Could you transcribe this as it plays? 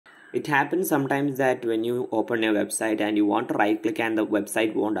It happens sometimes that when you open a website and you want to right click and the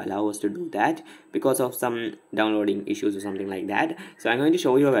website won't allow us to do that because of some downloading issues or something like that. So I'm going to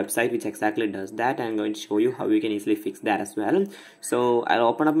show you a website which exactly does that. I'm going to show you how you can easily fix that as well. So I'll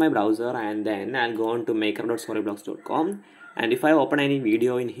open up my browser and then I'll go on to maker.storyblocks.com. And if I open any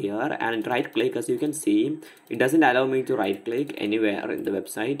video in here and right click, as you can see, it doesn't allow me to right click anywhere in the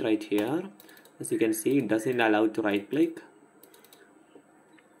website. Right here, as you can see, it doesn't allow to right click.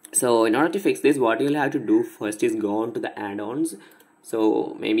 So in order to fix this, what you'll have to do first is go on to the add-ons.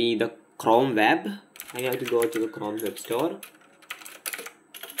 So maybe the Chrome web. I have to go to the Chrome web store.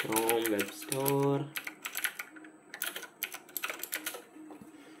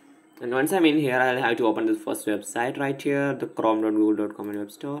 And once I'm in here, I'll have to open the first website right here, the chrome.google.com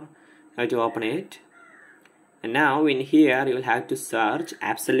web store. I have to open it. And now in here, you'll have to search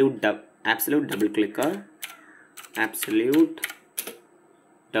absolute double clicker. Absolute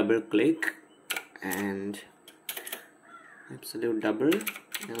double click and absolute double.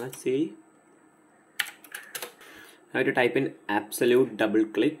 Now let's see. I have to type in absolute double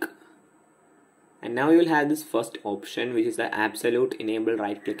click. And now you will have this first option, which is the absolute enable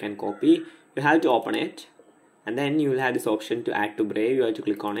right click and copy. You have to open it, and then you will have this option to add to Brave. You have to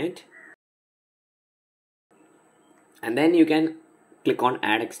click on it, and then you can click on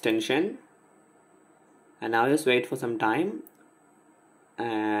add extension. And now just wait for some time,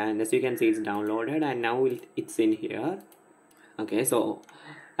 and as you can see, it's downloaded and now it's in here. Okay, so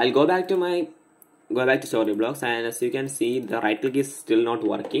I'll go back to Storyblocks, and as you can see, the right click is still not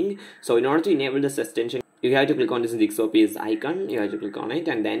working. So in order to enable this extension, you have to click on this Jigsaw piece icon. You have to click on it,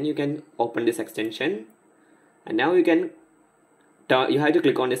 and then you can open this extension. And now you have to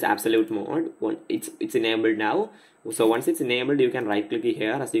click on this absolute mode. It's enabled now. So once it's enabled, you can right click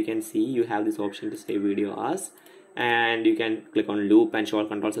here. As you can see, you have this option to save video as, and you can click on loop and show all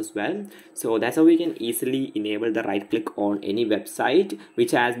controls as well. So that's how we can easily enable the right click on any website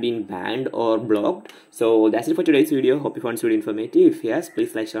which has been banned or blocked. So that's it for today's video. Hope you found this video informative. If yes,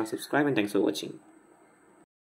 please like, share and subscribe, and thanks for watching.